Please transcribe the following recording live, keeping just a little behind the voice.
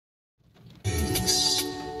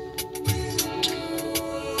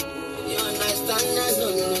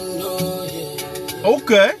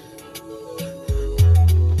Okay.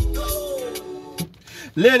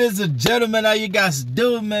 Ladies and gentlemen, how you guys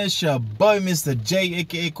doing, man? It's your boy, Mr. J,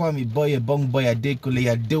 aka call me boy, bong boy, adekule,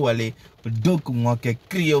 aduale, doku mwake,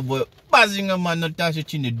 kriyo boy, buzzing on my Natasha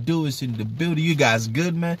Chin, the do is in the building. You guys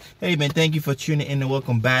good, man? Hey, man, thank you for tuning in and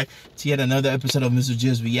welcome back to yet another episode of Mr.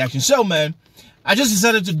 J's Reaction. So, man, I just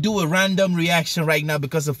decided to do a random reaction right now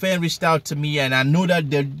because a fan reached out to me and I know that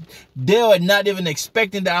they were not even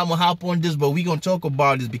expecting that I'm going to hop on this, but we're going to talk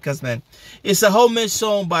about this because, man, it's a homage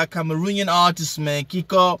song by Cameroonian Artist, man.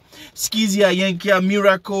 Kikoh, Skiezy Ayenkea,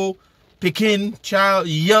 Miracle, Pikin, Child,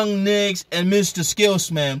 Young Nicks, and Mr.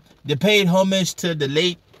 Skills, man. They paid homage to the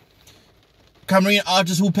late Cameroonian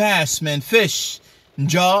artist who passed, man, Fhish.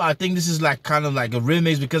 I think this is like kind of like a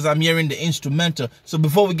remix because I'm hearing the instrumental. So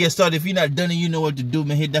before we get started, if you're not done it, you know what to do,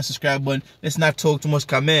 man. Hit that subscribe button. Let's not talk too much.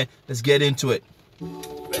 Come in. Let's get into it.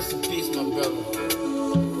 Rest in peace, my brother.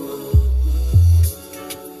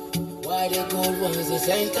 Why they go ones this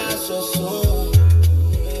ain't that so soon?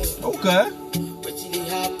 Yeah. Okay. What did it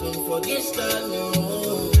happen for this time?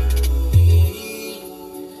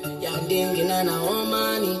 Yeah, dinging and all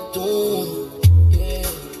money too.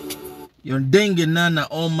 You're dinging nana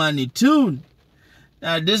on money tune.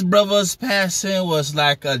 Now this brother's passing was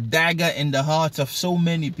like a dagger in the hearts of so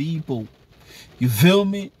many people. You feel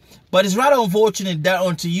me? But it's rather unfortunate that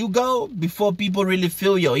until you go, before people really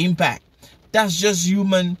feel your impact. That's just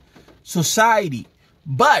human society.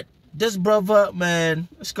 But this brother, man,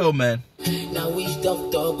 let's go, man. Now which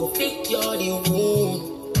doctor go fix your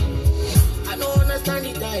wound? I don't understand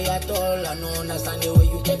it at all. I don't understand the way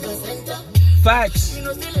you take a center. Facts. You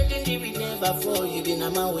know, still we never fall. You been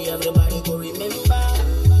a man, we everybody go remember.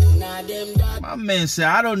 Now them that my man said,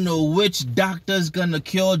 I don't know which doctor's gonna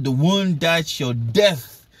cure the wound that your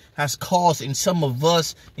death has caused in some of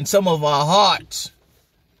us, in some of our hearts.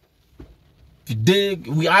 If you dig,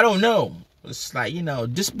 I don't know. It's like, you know,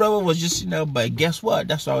 this brother was just, you know, but guess what?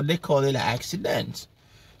 That's why they call it an accident.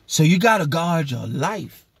 So you gotta guard your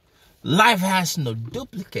life. Life has no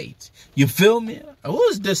duplicates. You feel me? Who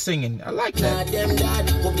is this singing? I like that.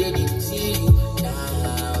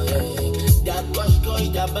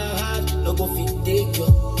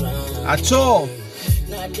 At all.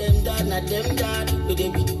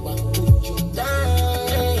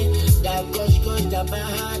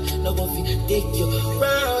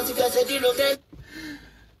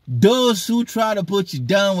 Those who try to put you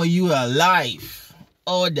down when you are alive,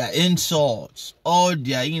 all their insults, all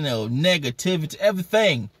their, you know, negativity,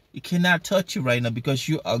 everything, it cannot touch you right now because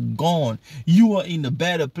you are gone. You are in a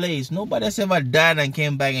better place. Nobody has ever died and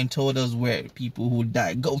came back and told us where people who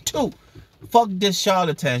died go to. Fuck this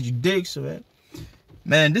charlatans, you dig? So,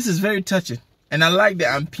 man, this is very touching. And I like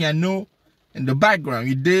that I'm piano in the background,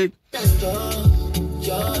 you dig?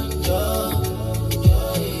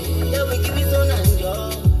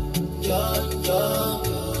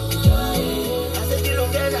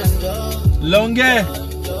 Longe.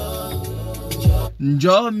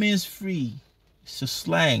 Njo means free. It's a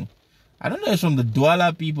slang. I don't know if it's from the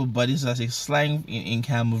Douala people, but it's like a slang in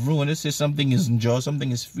Cameroon. When they say something is njo,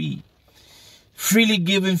 something is free. Freely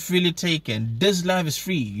given, freely taken. This life is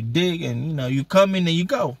free. You dig, and you know, you come in and you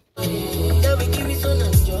go.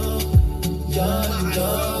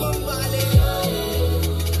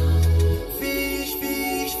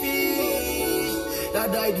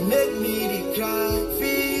 That died make me cry.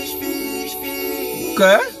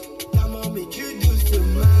 Okay.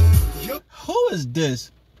 Who is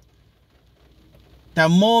this? That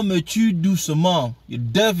moment tu doucement. Your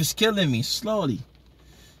death is killing me slowly.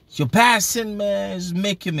 Your passing, man, is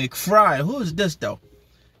making me cry. Who is this though?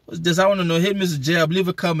 Who's this? I want to know. Hit Mr. J up, leave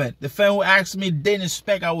a comment. The fan who asked me didn't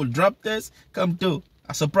expect I would drop this. Come through.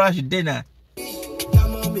 I'm surprised you did not.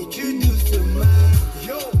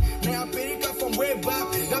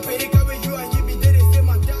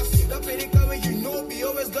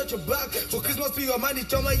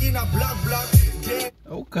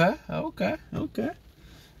 Okay.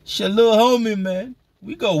 It's your little homie, man.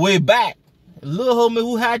 We go way back. A little homie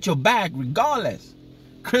who had your back regardless.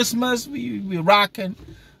 Christmas, we rocking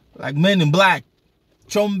like Men in Black.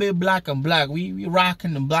 Chombe, black and black. We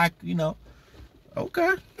rocking the black, you know.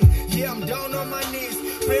 Okay. Yeah, I'm down on my knees.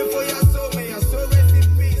 Praying for your soul, may your soul rest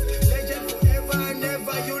in peace. Legend forever and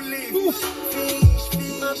ever you live.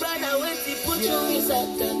 My brother, when he put you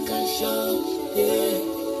inside the show,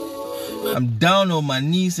 yeah. I'm down on my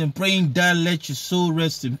knees and praying that let your soul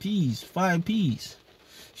rest in peace. Find peace.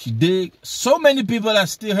 She dig. So many people are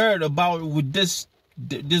still heard about with this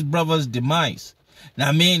brother's demise. Now,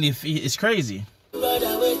 I mean, if it's crazy.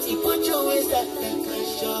 Brother, when he put you inside the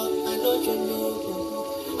show, I know you know.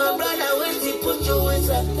 My brother, when he put you you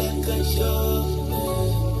inside that shop.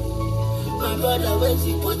 My brother, when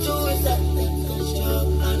he put you inside that shop,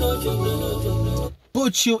 I know you know.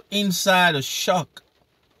 Put you inside a shock.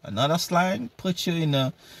 Another slang. Put you in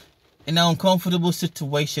an uncomfortable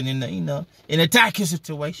situation, in a tacky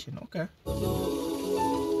situation. Okay.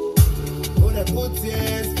 When I put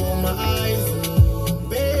tears for my eyes,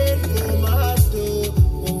 pain for my heart,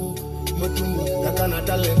 I cannot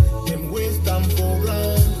tell them waste time for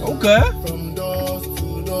ground. Okay. From doors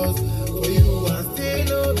to doors, for you I still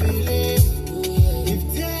no believe. If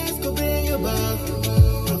tears could bring you back,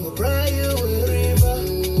 I will cry you a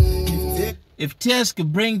river. If tears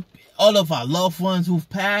could bring all of our loved ones who've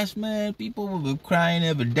passed, man, people will be crying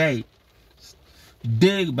every day.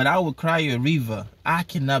 Dig, but I will cry you a river. I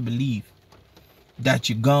cannot believe that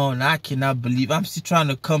you're gone. I cannot believe. I'm still trying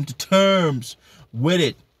to come to terms with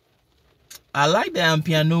it. I like the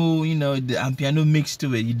Ampiano, the Ampiano mix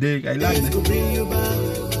to it. You dig? I like it.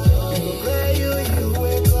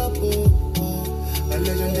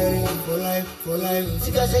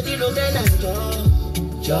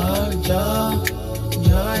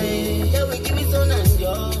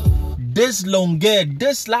 This longer,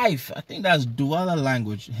 this life. I think that's Douala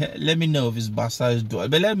language. Let me know if it's Basa is Douala.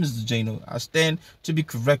 But let Mr. J know. I stand to be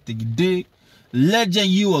corrected. You dig? Legend,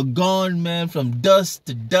 you are gone, man. From dust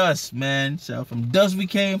to dust, man. So from dust we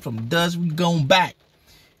came, from dust we going back.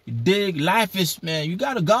 You dig? Life is, man, you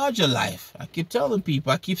gotta guard your life. I keep telling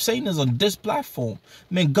people, I keep saying this on this platform.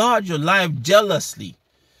 Man, guard your life jealously.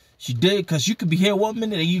 You dig? Because you could be here one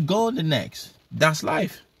minute and you gone the next. That's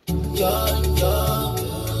life.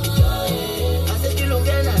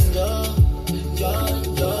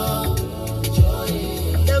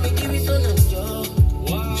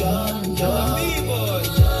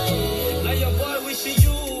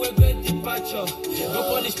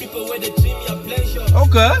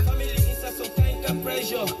 Okay.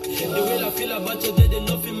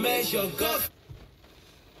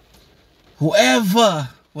 Whoever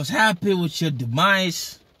was happy with your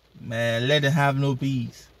demise, man, let it have no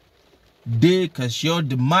peace. Dig, cause your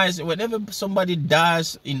demise, whenever somebody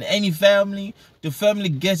dies in any family, the family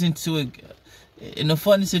gets into in a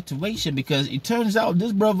funny situation, because it turns out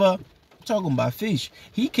this brother, talking about Fhish,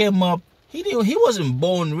 he came up. He wasn't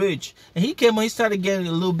born rich, and he came up. He started getting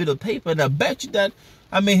a little bit of paper, and I bet you that,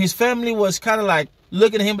 I mean, his family was kind of like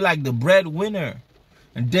looking at him like the breadwinner,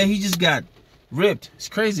 and then he just got ripped. It's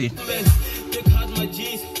crazy.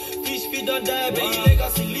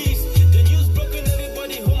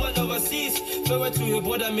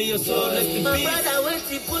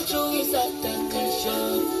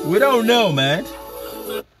 We don't know, man.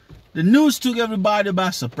 The news took everybody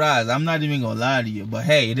by surprise. I'm not even gonna lie to you, but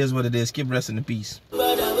hey, it is what it is. Keep resting in peace.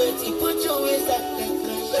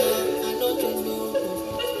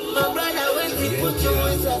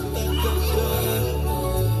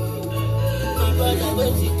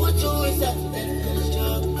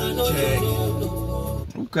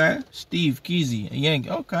 Okay, Steve Skiezy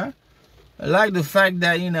Ayenkea. Okay, I like the fact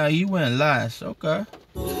that he went last. Okay.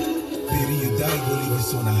 Baby, you died, but leave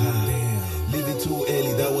us on a high. Living too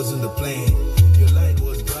early, that wasn't the plan. Your light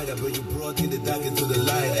was brighter, but you brought in the dark into the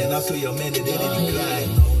light, and I saw your man that didn't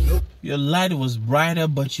decline. Your light was brighter,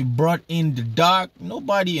 but you brought in the dark.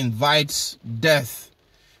 Nobody invites death.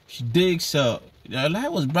 She digs, so your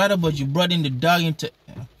light was brighter, but you brought in the dark into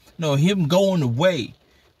him going away.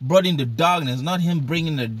 Brought in the darkness, not him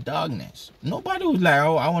bringing the darkness. Nobody was like,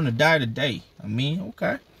 oh, I want to die today. I mean,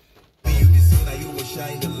 okay. You can see now you will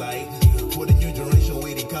shine the light for the new generation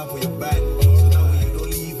waiting come for your back. So now when you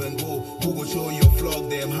don't even go, who will show your flock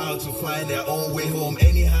them how to find their own way home?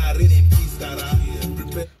 Anyhow, rain in peace, Tara.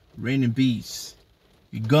 Rain in peace.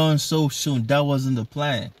 You're gone so soon. That wasn't the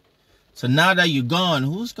plan. So now that you're gone,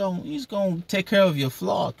 he's gonna take care of your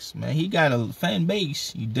flocks, man. He got a fan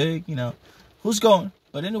base. You dig? Who's going?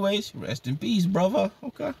 But anyways, rest in peace, brother.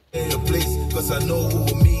 Okay. In a place, cause I know we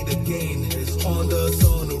will meet again. It's on the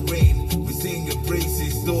sun, the rain. We sing and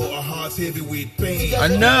praises, though our hearts heavy with pain. I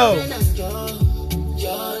know.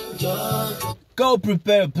 Go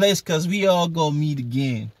prepare a place, cause we all gonna meet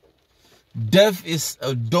again. Death is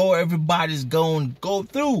a door everybody's gonna go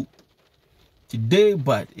through today,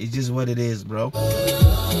 but it's just what it is, bro.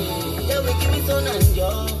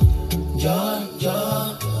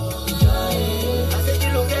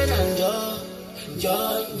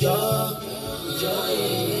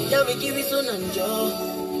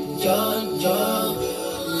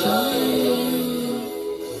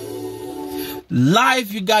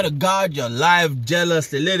 Life, you gotta guard your life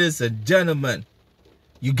jealously, ladies and gentlemen.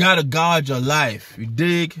 You gotta guard your life. You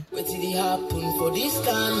dig? What did it happen for this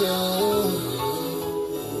time now?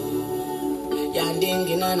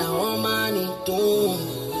 Yandingi na na omani too.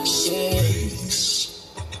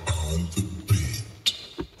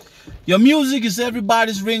 Your music is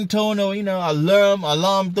everybody's ringtone or, you know,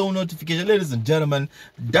 alarm tone notification. Ladies and gentlemen,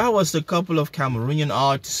 that was a couple of Cameroonian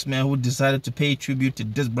artists, man, who decided to pay tribute to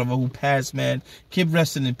this brother who passed, man. Keep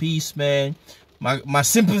resting in peace, man. My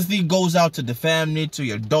sympathy goes out to the family, to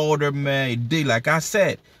your daughter, man. Like I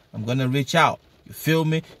said, I'm going to reach out. You feel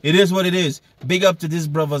me? It is what it is. Big up to these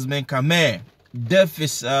brothers, man. Come on. Death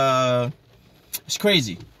is, it's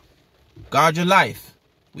crazy. Guard your life.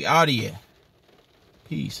 We out of here.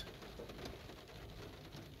 Peace.